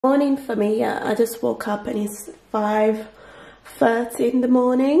Morning for me. I just woke up and it's 5:30 in the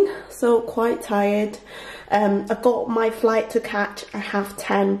morning, so quite tired. I got my flight to catch at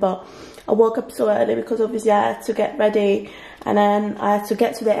 10:30, but I woke up so early because obviously I had to get ready and then I had to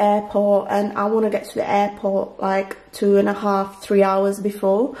get to the airport, and I want to get to the airport like 2.5 3 hours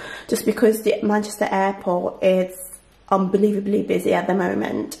before, just because the Manchester airport is unbelievably busy at the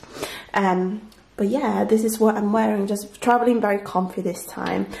moment. But yeah, this is what I'm wearing, just traveling very comfy this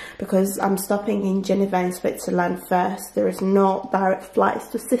time because I'm stopping in Geneva in Switzerland first. There is no direct flights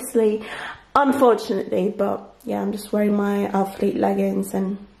to Sicily, unfortunately, but yeah, I'm just wearing my Alphalete leggings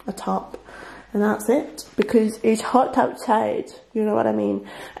and a top, and that's it because it's hot outside, you know what I mean.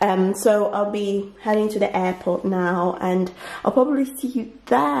 So I'll be heading to the airport now, and I'll probably see you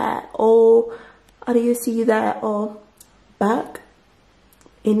there, or either see you there or back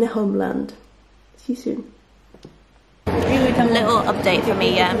in the homeland. See you soon. A little update for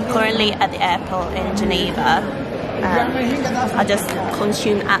me. I'm currently at the airport in Geneva. I just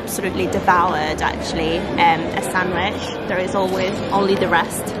consumed, absolutely devoured actually, a sandwich. There is always only the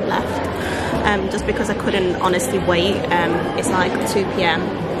rest left, just because I couldn't honestly wait. It's like 2 p.m.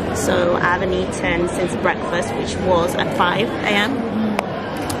 so I haven't eaten since breakfast, which was at 5 a.m.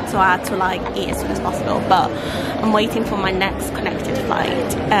 so I had to like eat as soon as possible, but I'm waiting for my next connected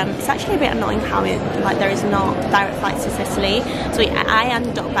flight. It's actually a bit annoying how there is no direct flights to Sicily, so I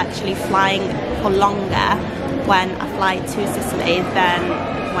end up actually flying for longer when I fly to Sicily than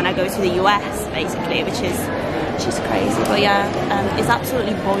when I go to the US, basically, which is crazy. But yeah, it's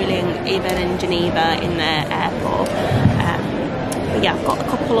absolutely boiling even in Geneva in the airport. But yeah, I've got a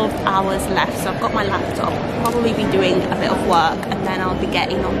couple of hours left, so I've got my laptop, probably be doing a bit of work, and then I'll be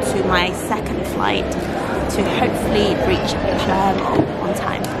getting onto my second flight to hopefully reach Palermo on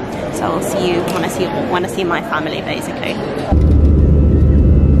time. So I'll see you when I see my family, basically.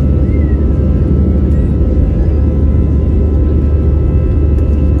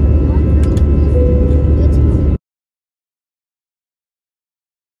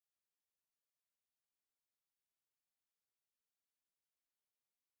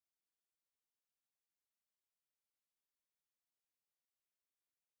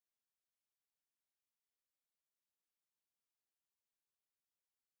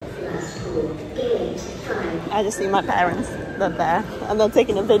 I just see my parents, they're there, and they're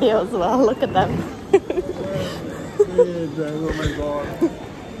taking a video as well. Look at them. Oh my god.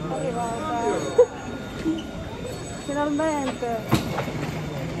 Finalmente.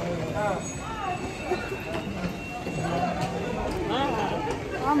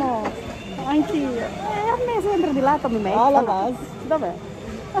 Vamos, anch'io. A me sempre di lato mi metto. Ah, la base. Dov'è?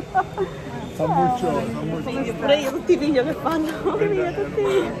 Fa molto. Pure io tutti i video che fanno. Via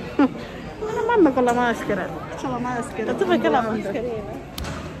tutti. La mamma con la maschera. C'ho la maschera. Tu perché la mascherina?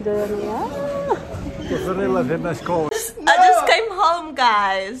 I just came home,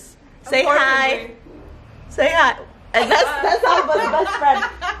 guys. Say hi. Say hi. And that's Alba's best friend.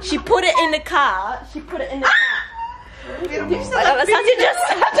 She put it in the car. I just brought your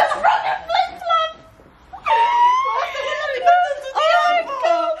flip-flop. Oh my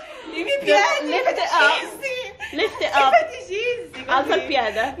god. Lift it up. Lift it up. Alza il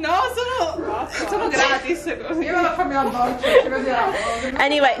piede. No, sono gratis così. Io vado a farmi la doccia.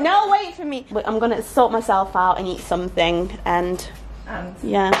 Anyway, no, wait for me. I'm gonna sort myself out and eat something, and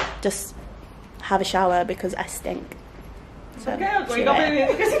yeah, just have a shower because I stink. So, perché ho i capelli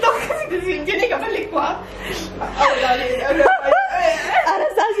che si toccano così? Tieni I capelli qua.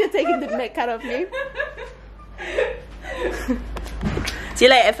 Anastasia taking the mick out of me. See you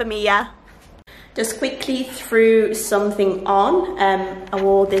later for me, yeah. Just quickly threw something on. I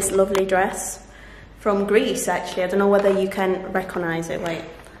wore this lovely dress from Greece, actually. I don't know whether you can recognize it. Wait,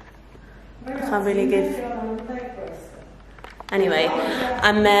 I can't really give. Anyway,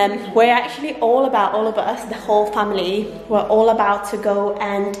 we're actually all of us, the whole family, we're all about to go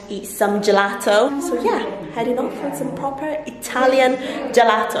and eat some gelato. So yeah, heading off for some proper Italian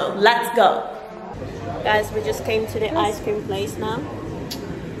gelato. Let's go. Guys, we just came to the ice cream place now.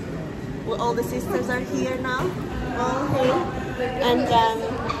 All the sisters are here now, all here. And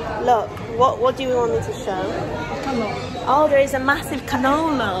look, what do you want me to show? Oh, there is a massive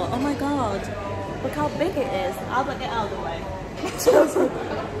cannolo. Oh my god, look how big it is. I'll get out of the way.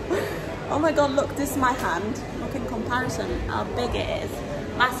 Oh my god, look, this is my hand. Look in comparison how big it is.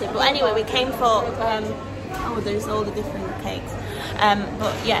 Massive. But anyway, we came for oh, there's all the different cakes.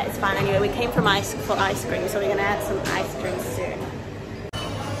 But yeah, it's fine. Anyway, we came for ice cream, so we're gonna have some ice cream soon.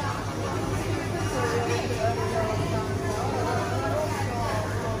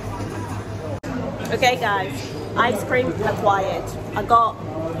 Okay guys, ice cream acquired. I got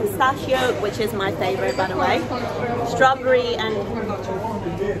pistachio, which is my favorite by the way, strawberry, and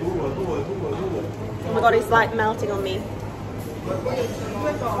oh my god, it's like melting on me.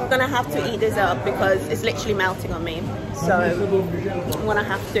 I'm gonna have to eat this up because it's literally melting on me, so I'm gonna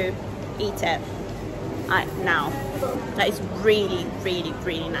have to eat it now. That is really, really,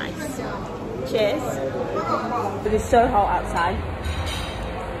 really nice. Cheers. It is so hot outside.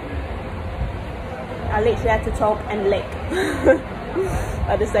 I literally had to talk and lick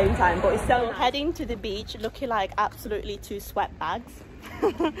at the same time, but it's so nice. Heading to the beach looking like absolutely 2 sweat bags.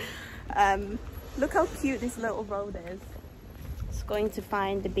 Look how cute this little road is. Just going to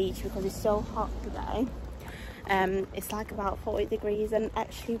find the beach because it's so hot today. It's like about 40 degrees and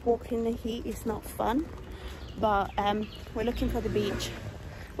actually walking in the heat is not fun, but we're looking for the beach.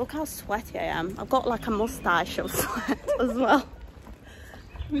 Look how sweaty I am. I've got like a mustache of sweat as well.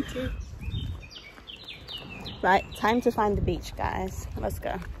 Me too. Right, time to find the beach, guys. Let's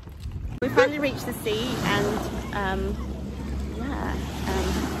go. We finally reached the sea, and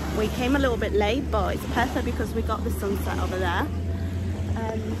we came a little bit late, but it's perfect because we got the sunset over there.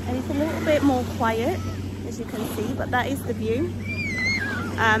 And it's a little bit more quiet, as you can see, but that is the view.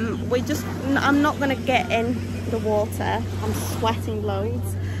 I'm not gonna get in the water. I'm sweating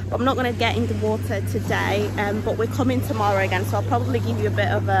loads, but I'm not gonna get in the water today. But we're coming tomorrow again, so I'll probably give you a bit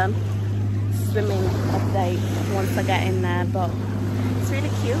of a swimming update once I get in there. But it's really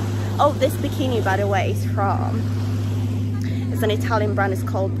cute. Oh, this bikini, by the way, is it's an Italian brand. It's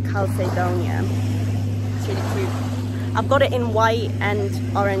called Calcedonia. It's really cute. I've got it in white and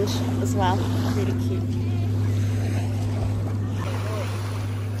orange as well. Really cute.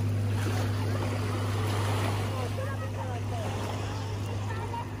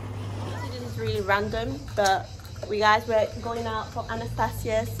 This is really random, but we guys were going out for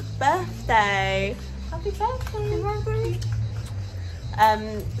Anastasia's birthday. Happy birthday!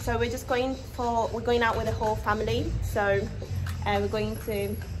 So we're going out with the whole family. So we're going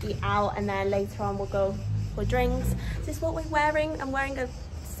to eat out, and then later on we'll go for drinks. This is what we're wearing. I'm wearing a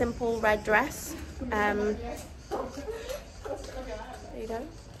simple red dress. There you go.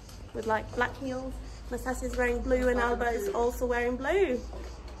 With like black heels. Anastasia's wearing blue, and Alba is also wearing blue.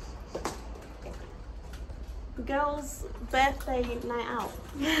 Girls' birthday night out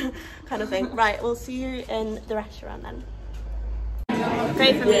kind of thing. Right, we'll see you in the restaurant then.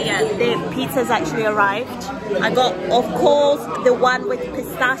 Okay, for me, yeah, the pizza's actually arrived. I got, of course, the one with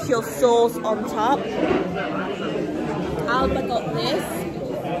pistachio sauce on top. Alba got this.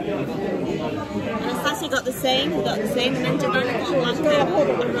 Anastasia got the same. We got the same, and then Giovanna got like a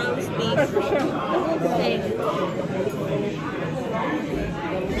roast beef. Same.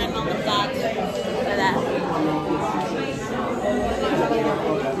 And then mom and dad over there.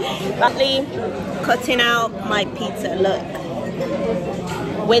 Roughly cutting out my pizza, look,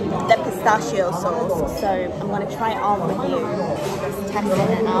 with the pistachio sauce. So I'm going to try it on with you, just testing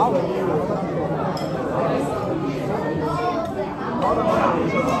it out.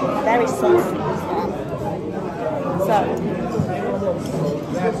 Very saucy. So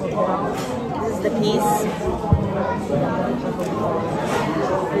this is the piece.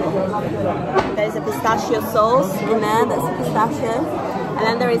 There's a pistachio sauce in there, that's a pistachio. And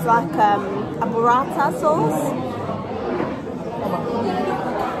then there is like a burrata sauce.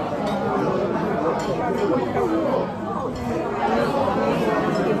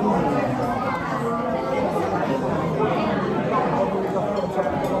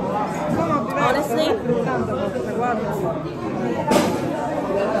 Honestly,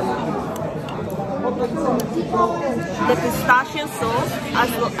 the pistachio sauce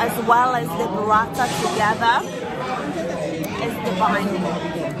as well as the burrata together is divine.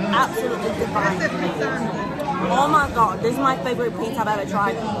 Absolutely divine. Oh my god, this is my favorite pizza I've ever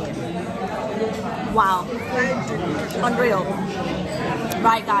tried. Wow. Unreal.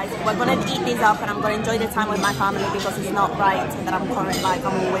 Right guys, we're gonna eat these up and I'm gonna enjoy the time with my family because it's not right that I'm currently like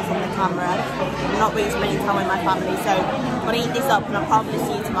I'm away from the camera. I'm not really spending time with my family, so I'm gonna eat this up and I'll probably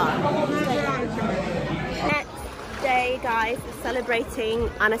see you tomorrow. Next day guys, we're celebrating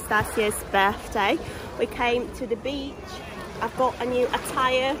Anastasia's birthday. We came to the beach. I've got a new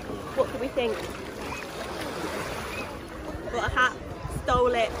attire. What do we think? Got a hat,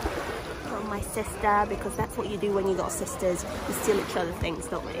 stole it from my sister because that's what you do when you got sisters. You steal each other things,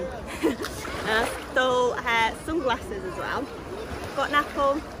 don't we? And I stole her sunglasses as well. Got an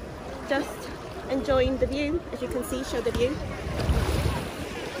apple, just enjoying the view. As you can see, show the view.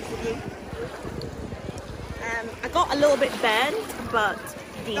 I got a little bit burned, but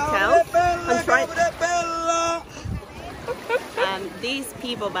detailed. I'm trying. These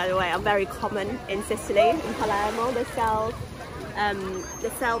people, by the way, are very common in Sicily, in Palermo. They sell They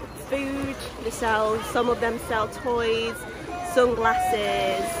sell food, some of them sell toys,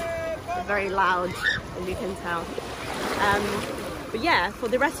 sunglasses. They're very loud, as you can tell. But yeah, for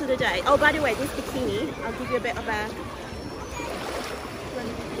the rest of the day. Oh, by the way, this bikini, I'll give you a bit of a...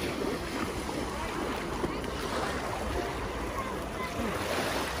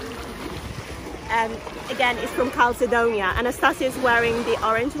 Again, it's from Calzedonia. Anastasia's wearing the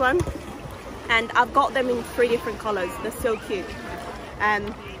orange one. And I've got them in 3 different colours. They're so cute.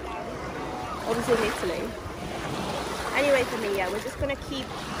 Obviously in Italy. Anyway, for me, yeah, we're just gonna keep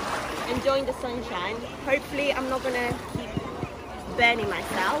enjoying the sunshine. Hopefully, I'm not gonna keep burning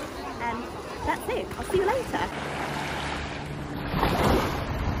myself. And that's it. I'll see you later.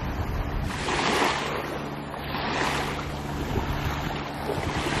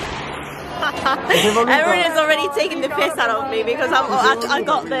 Everyone is already taking the piss out of me because I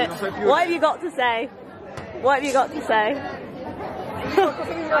got the... What have you got to say? What have you got to say?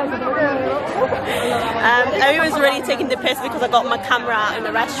 Everyone's already taking the piss because I got my camera out in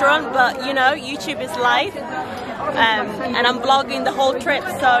the restaurant, but you know, YouTube is live. And I'm vlogging the whole trip,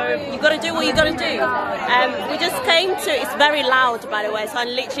 so you gotta do what you gotta do. We just came to... It's very loud, by the way, so I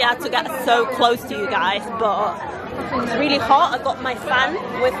literally had to get so close to you guys, but... It's really hot. I got my fan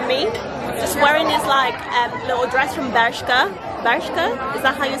with me. Just wearing this like little dress from Bershka. Bershka? Is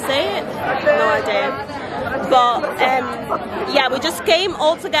that how you say it? No idea. But yeah, we just came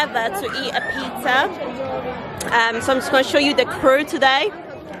all together to eat a pizza. So I'm just going to show you the crew today.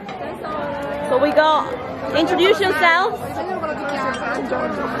 So we got... Introduce yourself.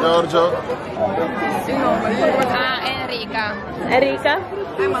 Giorgio. Enrica. Enrica.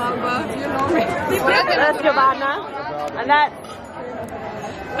 I'm Alba. That's Giovanna. And that's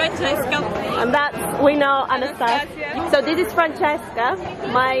Francesca. And that's, we know, Anastasia. So this is Francesca,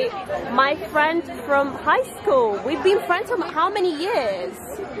 my friend from high school. We've been friends for how many years?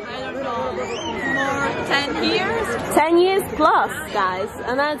 I don't know, more 10 years? 10 years plus, guys.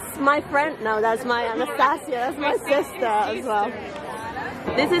 And that's my friend, no, that's my Anastasia, that's my sister as well.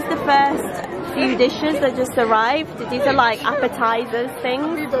 This is the first few dishes that just arrived. These are like appetizers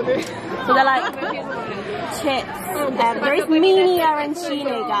things. So they're like chips. There is mini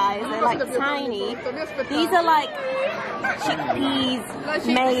arancine, guys. They're like tiny. These are like chickpeas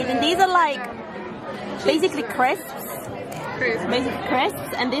made, and these are like basically crisps. Basic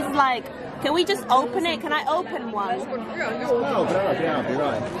crisps, and this is like. Can we just open it? Can I open one? Just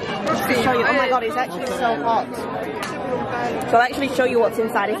to show you. Oh my god, it's actually so hot. So I'll actually show you what's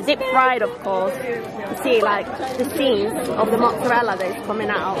inside. It's deep fried, of course. You see, like, the seams of the mozzarella that is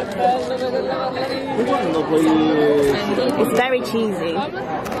coming out. It's very cheesy.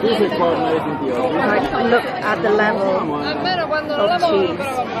 Look at the level of cheese.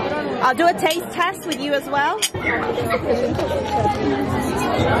 I'll do a taste test with you as well.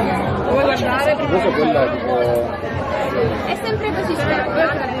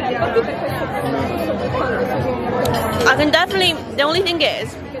 I can definitely, the only thing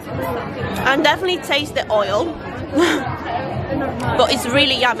is, I can definitely taste the oil, but it's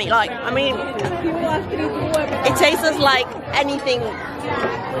really yummy. Like, I mean, it tastes like anything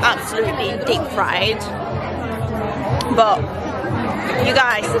absolutely deep fried, but you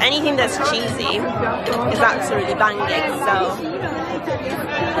guys, anything that's cheesy is absolutely banging, so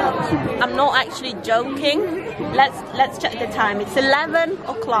I'm not actually joking. Let's check the time. It's 11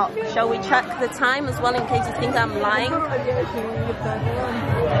 o'clock. Shall we check the time as well in case you think I'm lying?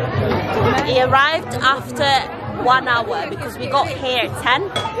 He arrived after 1 hour because we got here at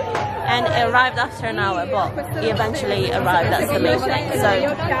 10 and it arrived after an hour, but he eventually arrived. That's the main thing. So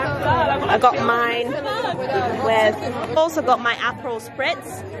I got mine with, also got my Aperol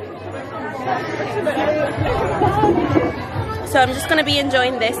Spritz. So I'm just going to be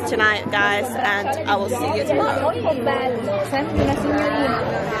enjoying this tonight, guys, and I will see you tomorrow. I'm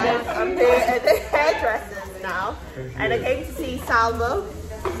here at the hairdressers now, and I came to see Salvo.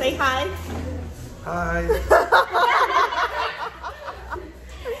 Say hi. Hi.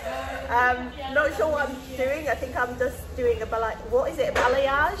 Not sure what I'm doing. I think I'm just doing a what is it? A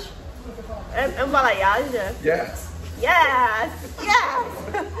balayage? A balayage? Yes. Yes.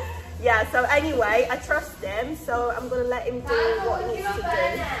 Yes. Yeah, so anyway, I trust him, so I'm going to let him do what he needs to do.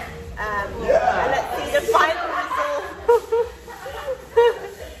 And let's see the final result.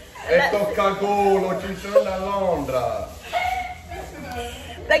 E tocca culo, ci sono a Londra.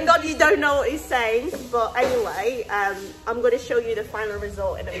 Thank God you don't know what he's saying, but anyway, I'm going to show you the final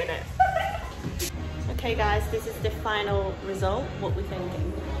result in a minute. Okay guys, this is the final result, what we're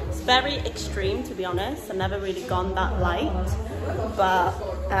thinking. It's very extreme, to be honest. I've never really gone that light, but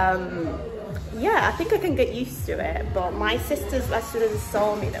yeah, I think I can get used to it. But my sisters, as soon as they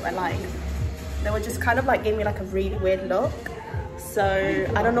saw me, they were just kind of like giving me like a really weird look. So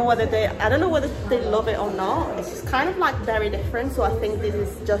I don't know whether they love it or not. It's just kind of like very different. So I think this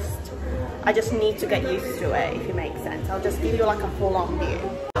is just, I just need to get used to it, if it makes sense. I'll just give you like a full-on view.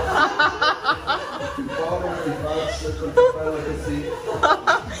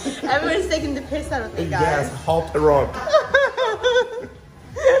 Everyone's taking the piss out of me, guys. Yes, hot rock.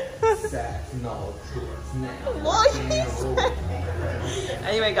 What you say?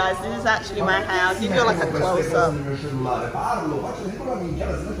 Anyway, guys, this is actually my hair. I'll give you like a close-up.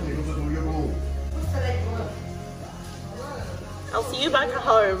 I'll see you back at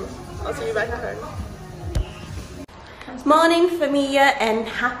home. Morning, familia, and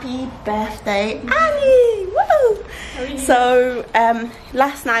happy birthday, Annie! Woo! So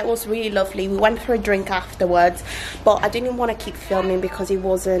last night was really lovely. We went for a drink afterwards, but I didn't want to keep filming because it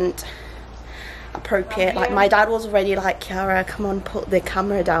wasn't appropriate. Like, my dad was already like, Kiara, come on, put the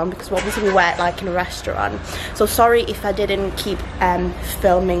camera down, because obviously we were like in a restaurant. So sorry if I didn't keep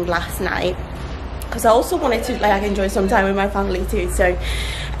filming last night, because I also wanted to like enjoy some time with my family too. So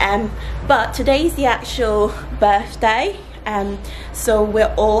but today is the actual birthday, so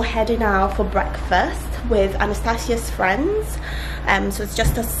we're all heading out for breakfast with Anastasia's friends. So it's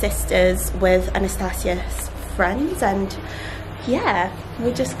just us sisters with Anastasia's friends, and yeah,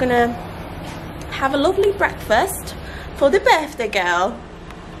 we're just gonna have a lovely breakfast for the birthday girl.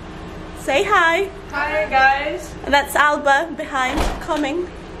 Say hi. Hi guys. And that's Alba behind coming.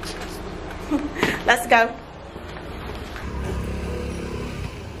 Let's go.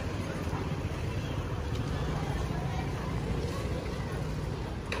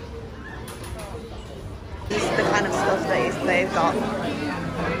 This is the kind of stuff they've got.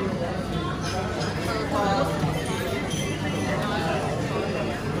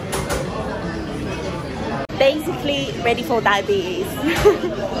 Basically ready for diabetes.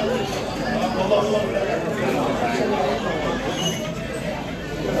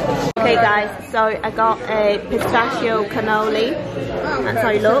 Okay guys, so I got a pistachio cannoli. That's how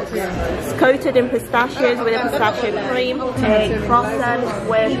it looks. It's coated in pistachios with a pistachio cream, a croissant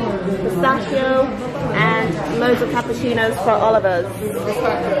with pistachio, and loads of cappuccinos for all of us.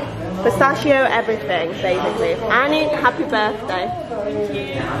 Pistachio everything, basically. Annie, happy birthday.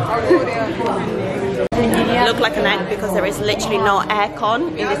 Look like an egg because there is literally no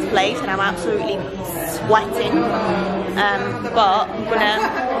aircon in this place, and I'm absolutely sweating. But I'm gonna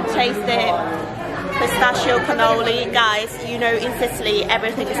taste it. Pistachio cannoli, guys. You know, in Sicily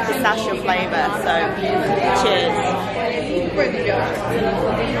everything is pistachio flavor. So cheers.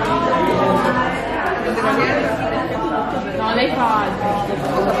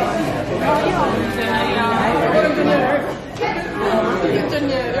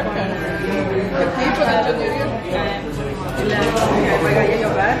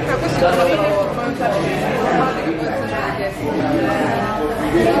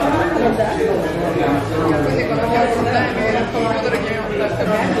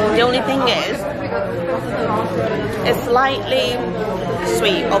 The only thing is, it's slightly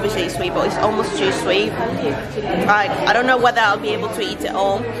sweet. Obviously it's sweet, but it's almost too sweet. I don't know whether I'll be able to eat it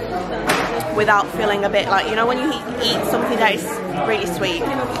all without feeling a bit like, you know, when you eat something that is really sweet.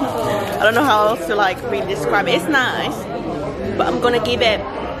 I don't know how else to like really describe it. It's nice, but I'm gonna give it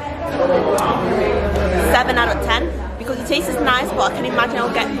 7 out of 10 because it tastes nice, but I can imagine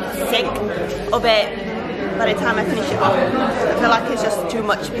I'll get sick of it by the time I finish it off. I feel like it's just too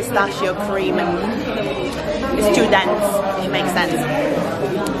much pistachio cream and it's too dense, if it makes sense.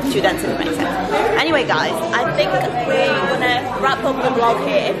 Too dense, if it makes sense. Anyway guys, I think we're gonna wrap up the vlog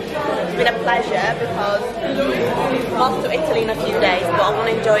here. It's been a pleasure because I'm off to Italy in a few days, but I want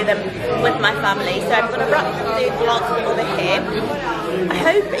to enjoy them with my family. So I'm gonna wrap the vlog over here. I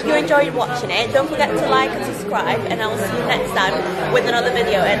hope you enjoyed watching it. Don't forget to like and subscribe, and I will see you next time with another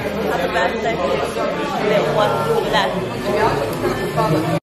video. And happy birthday to the little one over there.